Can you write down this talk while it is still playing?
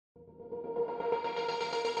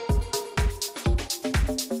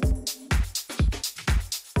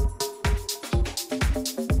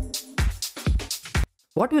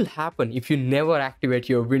what will happen if you never activate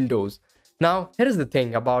your Windows? Now, here is the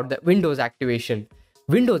thing about the Windows activation.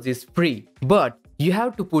 Windows is free, but you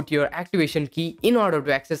have to put your activation key in order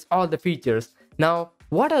to access all the features. Now,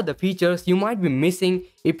 what are the features you might be missing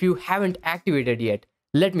if you haven't activated yet?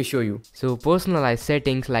 Let me show you. So personalized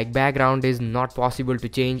settings like background is not possible to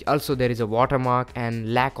change. Also there is a watermark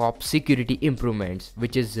and lack of security improvements,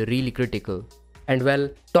 which is really critical. And well,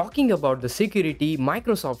 talking about the security,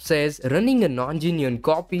 Microsoft says running a non-genuine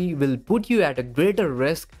copy will put you at a greater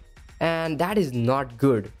risk, and that is not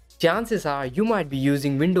good. Chances are you might be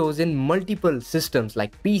using Windows in multiple systems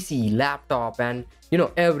like PC, laptop, and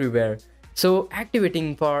everywhere. So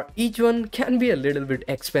activating for each one can be a little bit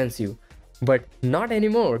expensive. But not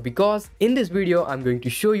anymore, because in this video I'm going to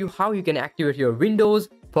show you how you can activate your Windows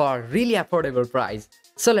for a really affordable price.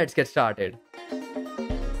 So let's get started.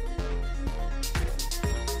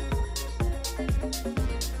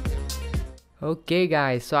 Okay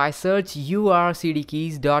guys, so I searched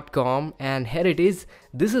urcdkeys.com and here it is.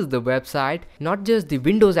 This is the website. Not just the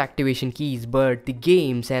Windows activation keys, but the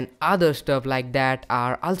games and other stuff like that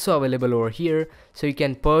are also available over here. So you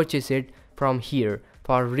can purchase it from here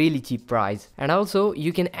for a really cheap price. And also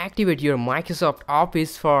you can activate your Microsoft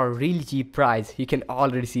Office for a really cheap price. You can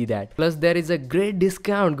already see that. Plus there is a great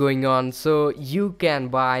discount going on, so you can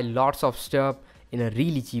buy lots of stuff in a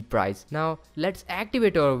really cheap price. Now let's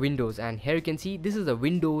activate our Windows, and here you can see this is a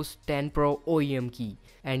Windows 10 Pro OEM key.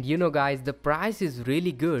 And guys, the price is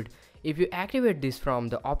really good. If you activate this from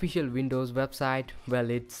the official Windows website, well,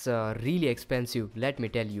 it's really expensive, let me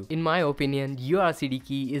tell you. In my opinion, URCD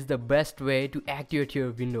key is the best way to activate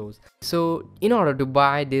your Windows. So in order to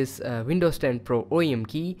buy this Windows 10 Pro OEM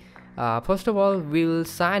key, first of all, we'll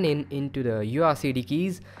sign into the URCD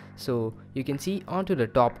keys. So you can see onto the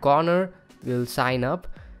top corner, we'll sign up,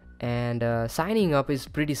 and signing up is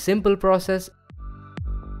pretty simple process.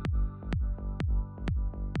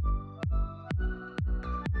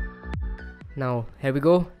 Now here we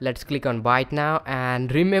go, let's click on buy it now,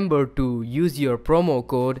 and remember to use your promo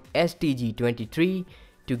code STG23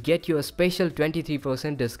 to get your special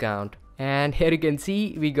 23% discount. And here you can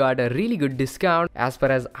see we got a really good discount. As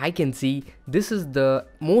far as I can see, this is the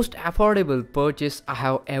most affordable purchase I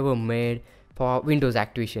have ever made for Windows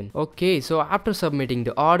activation. Okay, so after submitting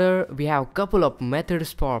the order, we have a couple of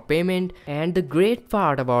methods for payment, and the great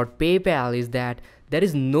part about PayPal is that there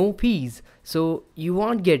is no fees, so you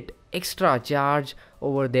won't get extra charge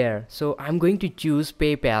over there. So I'm going to choose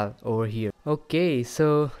PayPal over here. Okay,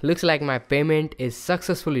 so looks like my payment is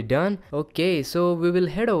successfully done. Okay, so we will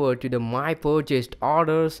head over to the my purchased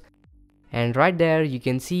orders, and right there you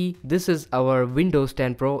can see this is our Windows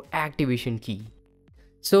 10 Pro activation key.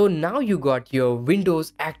 So now you got your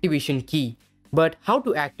Windows activation key, but how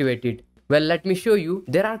to activate it? Well, let me show you.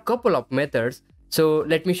 There are a couple of methods. So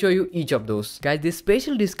let me show you each of those. Guys, this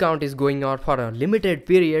special discount is going on for a limited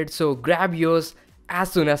period, so grab yours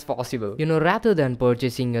as soon as possible. Rather than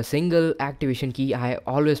purchasing a single activation key, I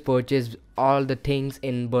always purchase all the things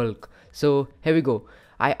in bulk. So here we go.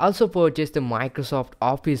 I also purchased the Microsoft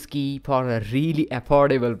Office key for a really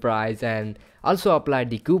affordable price, and also applied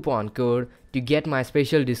the coupon code to get my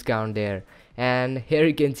special discount there. And here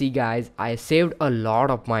you can see guys, I saved a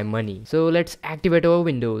lot of my money. So let's activate our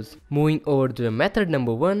Windows. Moving over to the method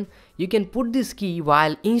number 1, you can put this key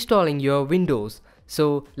while installing your Windows.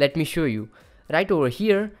 So let me show you. Right over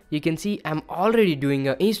here you can see I'm already doing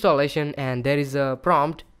an installation, and there is a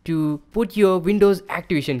prompt to put your Windows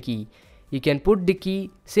activation key. You can put the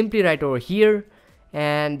key simply right over here,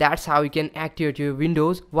 and that's how you can activate your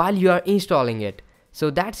Windows while you are installing it. So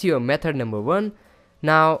that's your method number 1.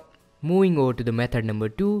 Now moving over to the method number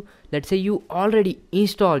 2, let's say you already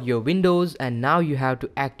installed your Windows and now you have to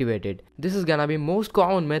activate it. This is gonna be most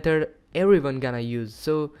common method everyone gonna use.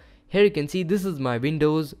 So here you can see this is my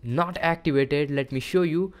Windows not activated. Let me show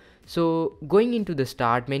you. So going into the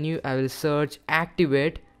start menu, I will search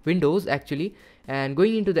activate Windows actually, and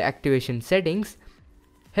going into the activation settings,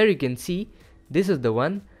 here you can see this is the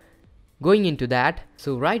one. Going into that,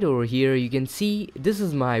 so right over here you can see this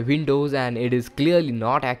is my Windows and it is clearly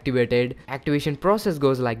not activated. Activation process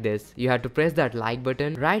goes like this. You have to press that like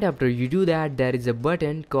button. Right after you do that, there is a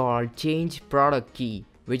button called change product key,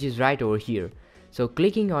 which is right over here. So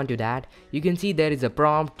clicking onto that, you can see there is a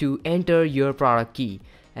prompt to enter your product key,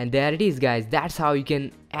 and there it is guys. That's how you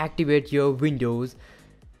can activate your Windows.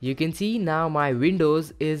 You can see now my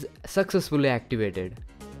Windows is successfully activated.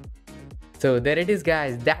 So there it is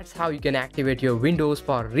guys, that's how you can activate your Windows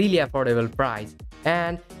for a really affordable price.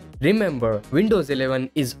 And remember, Windows 11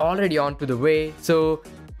 is already on to the way, so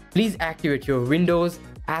please activate your Windows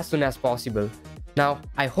as soon as possible. Now,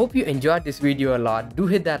 I hope you enjoyed this video a lot. Do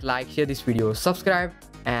hit that like, share this video, subscribe,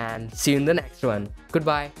 and see you in the next one.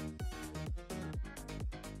 Goodbye.